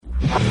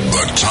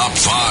The top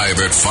 5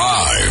 at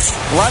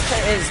 5.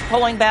 Russia is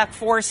pulling back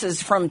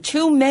forces from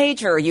 2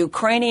 major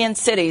Ukrainian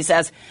cities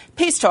as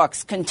peace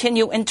talks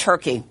continue in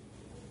Turkey.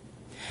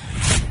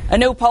 A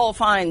new poll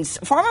finds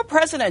former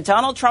President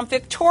Donald Trump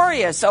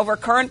victorious over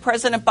current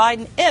President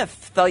Biden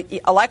if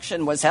the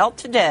election was held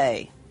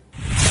today.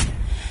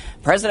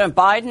 President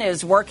Biden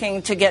is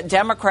working to get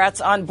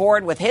Democrats on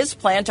board with his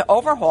plan to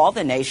overhaul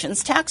the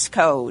nation's tax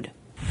code.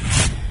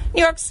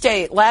 New York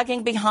State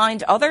lagging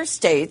behind other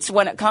states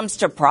when it comes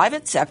to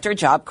private sector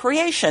job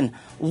creation,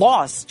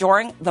 lost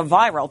during the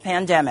viral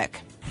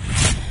pandemic.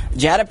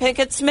 Jada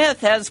Pinkett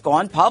Smith has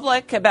gone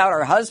public about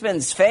her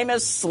husband's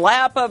famous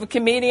slap of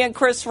comedian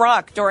Chris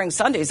Rock during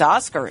Sunday's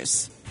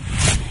Oscars.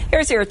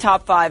 Here's your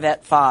top 5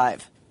 at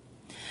 5.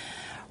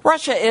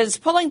 Russia is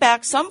pulling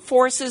back some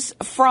forces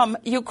from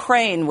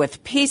Ukraine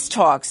with peace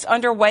talks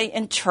underway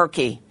in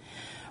Turkey.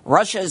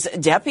 Russia's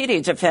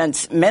Deputy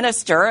Defense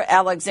Minister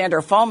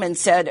Alexander Fomin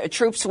said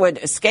troops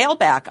would scale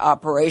back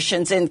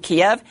operations in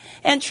Kiev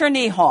and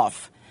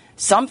Chernihiv.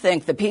 Some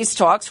think the peace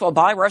talks will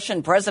buy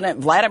Russian President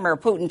Vladimir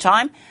Putin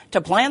time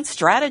to plan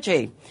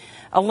strategy.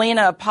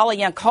 Alina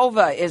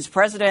Polyankova is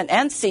president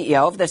and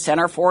CEO of the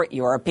Center for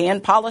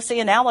European Policy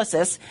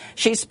Analysis.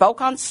 She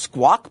spoke on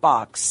Squawk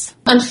Box.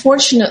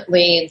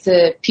 Unfortunately,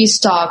 the peace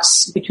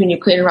talks between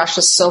Ukraine and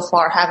Russia so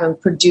far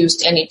haven't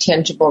produced any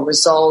tangible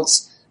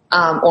results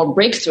or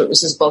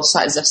breakthroughs, as both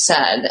sides have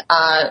said.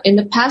 In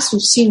the past,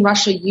 we've seen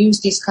Russia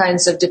use these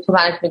kinds of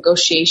diplomatic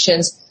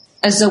negotiations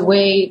as a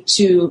way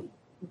to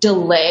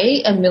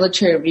delay a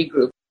military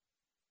regroup.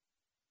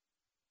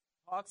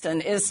 Talks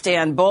in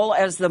Istanbul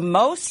as the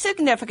most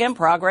significant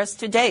progress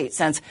to date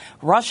since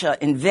Russia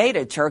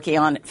invaded Turkey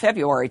on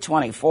February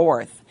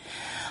 24th.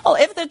 Well,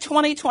 if the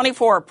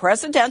 2024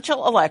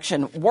 presidential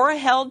election were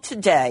held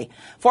today,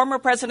 former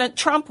President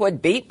Trump would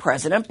beat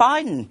President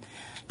Biden.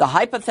 The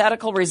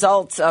hypothetical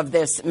results of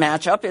this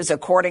matchup is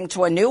according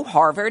to a new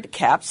Harvard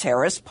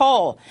Capps-Harris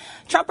poll.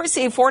 Trump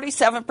received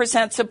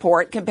 47%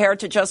 support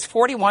compared to just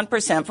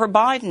 41% for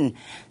Biden.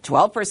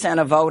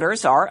 12% of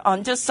voters are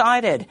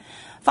undecided.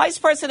 Vice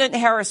President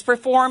Harris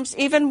performs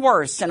even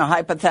worse in a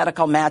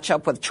hypothetical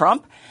matchup with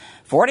Trump.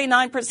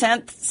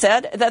 49%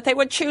 said that they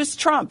would choose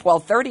Trump,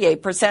 while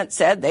 38%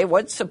 said they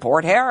would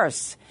support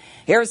Harris.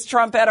 Here's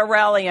Trump at a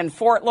rally in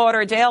Fort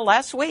Lauderdale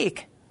last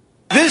week.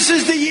 This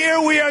is the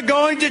year we are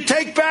going to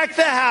take back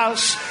the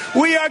House,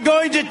 we are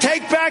going to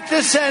take back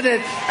the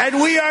Senate,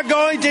 and we are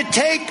going to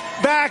take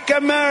back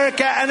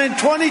America. And in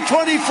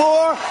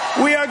 2024,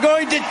 we are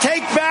going to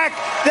take back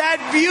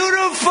that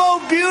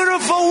beautiful,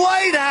 beautiful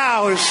White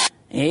House.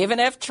 Even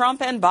if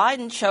Trump and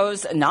Biden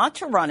chose not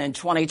to run in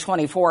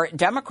 2024,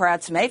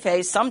 Democrats may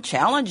face some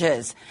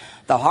challenges.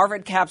 The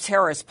Harvard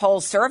Capps-Harris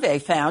poll survey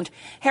found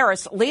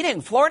Harris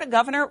leading Florida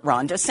Governor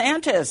Ron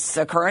DeSantis,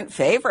 a current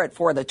favorite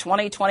for the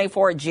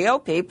 2024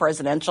 GOP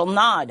presidential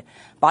nod,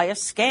 by a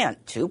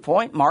scant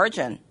 2-point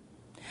margin.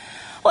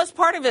 Well, as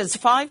part of his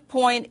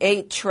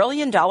 $5.8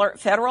 trillion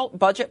federal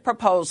budget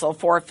proposal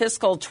for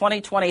fiscal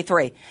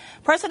 2023,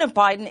 President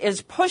Biden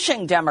is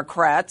pushing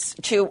Democrats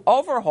to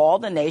overhaul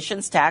the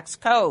nation's tax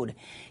code.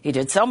 He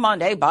did so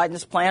Monday.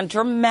 Biden's plan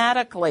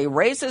dramatically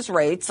raises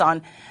rates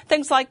on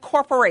things like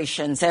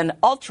corporations and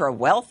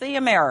ultra-wealthy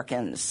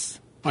Americans.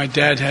 My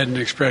dad had an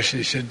expression.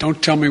 He said,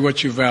 "Don't tell me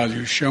what you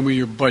value. Show me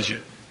your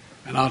budget,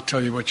 and I'll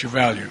tell you what you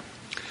value."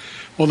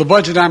 Well, the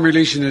budget I'm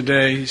releasing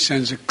today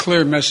sends a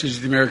clear message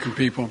to the American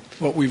people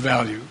what we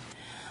value.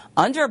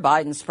 Under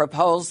Biden's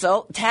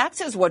proposal,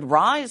 taxes would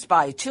rise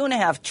by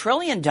 $2.5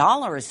 trillion,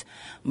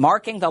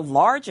 marking the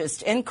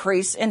largest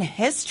increase in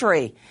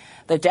history.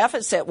 The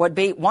deficit would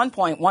be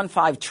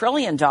 $1.15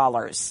 trillion.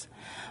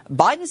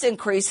 Biden's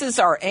increases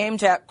are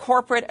aimed at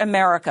corporate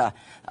America,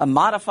 a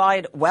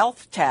modified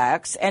wealth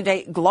tax, and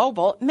a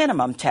global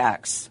minimum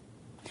tax.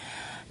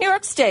 New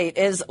York State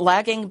is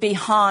lagging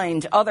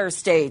behind other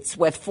states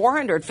with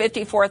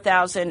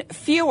 454,000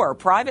 fewer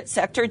private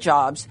sector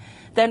jobs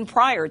than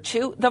prior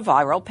to the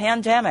viral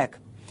pandemic.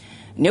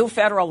 New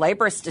federal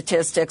labor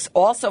statistics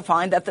also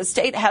find that the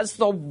state has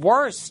the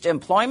worst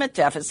employment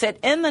deficit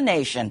in the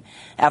nation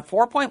at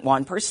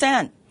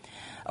 4.1%.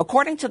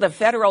 According to the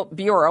Federal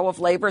Bureau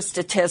of Labor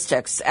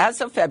Statistics,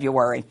 as of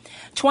February,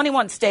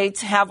 21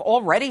 states have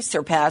already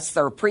surpassed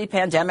their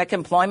pre-pandemic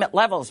employment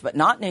levels, but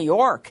not New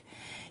York.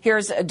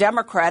 Here's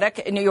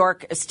Democratic New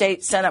York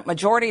State Senate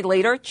Majority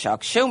Leader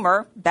Chuck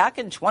Schumer back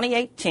in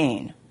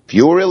 2018.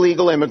 Fewer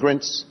illegal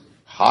immigrants,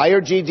 higher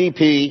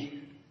GDP,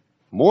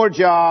 more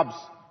jobs,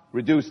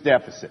 reduced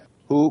deficit.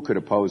 Who could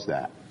oppose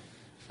that?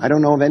 I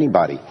don't know of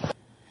anybody.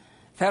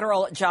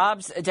 Federal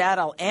jobs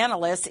data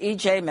analyst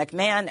E.J.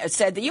 McMahon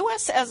said the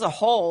U.S. as a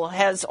whole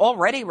has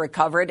already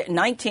recovered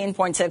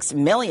 19.6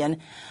 million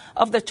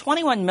of the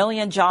 21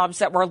 million jobs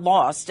that were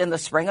lost in the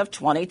spring of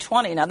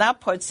 2020. Now,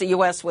 that puts the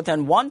U.S.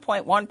 within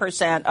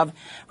 1.1% of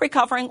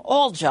recovering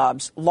all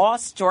jobs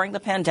lost during the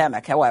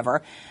pandemic.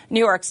 However, New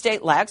York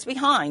State lags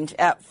behind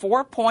at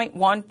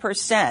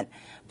 4.1%,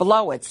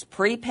 below its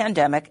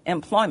pre-pandemic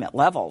employment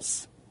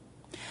levels.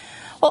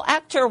 Well,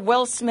 actor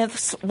Will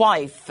Smith's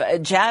wife,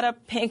 Jada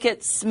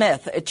Pinkett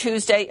Smith,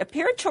 Tuesday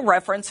appeared to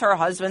reference her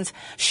husband's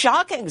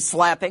shocking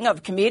slapping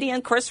of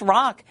comedian Chris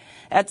Rock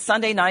at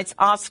Sunday night's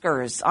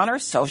Oscars on her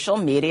social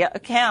media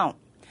account.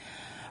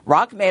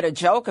 Rock made a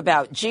joke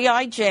about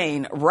G.I.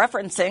 Jane,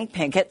 referencing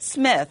Pinkett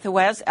Smith, who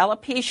has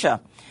alopecia.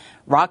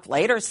 Rock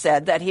later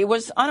said that he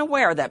was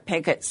unaware that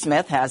Pinkett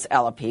Smith has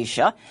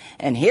alopecia.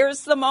 And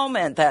here's the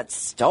moment that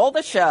stole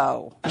the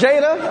show.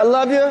 Jada, I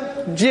love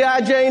you.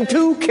 G.I. Jane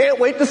 2, can't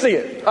wait to see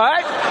it. All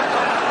right?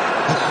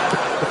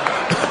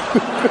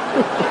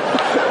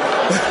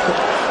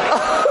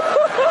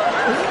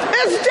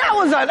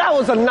 That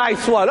was a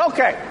nice one.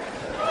 Okay.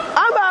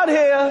 I'm out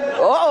here.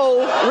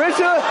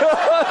 Richard.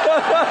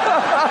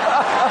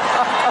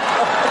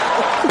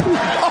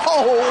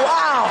 Oh,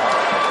 wow.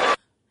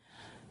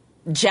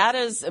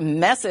 Jada's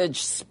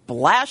message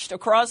splashed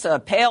across a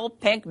pale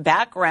pink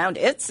background.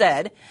 It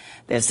said,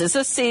 "This is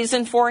a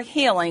season for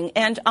healing,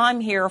 and I'm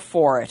here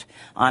for it,"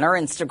 on her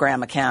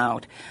Instagram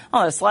account.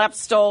 On the slap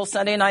stole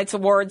Sunday night's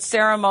awards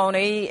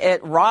ceremony,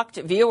 it rocked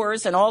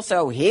viewers and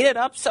also heated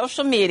up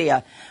social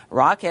media.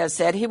 Rock has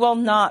said he will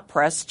not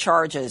press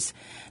charges.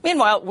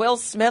 Meanwhile, Will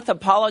Smith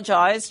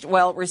apologized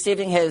while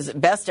receiving his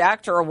Best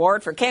Actor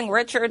award for King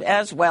Richard,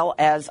 as well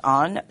as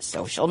on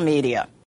social media.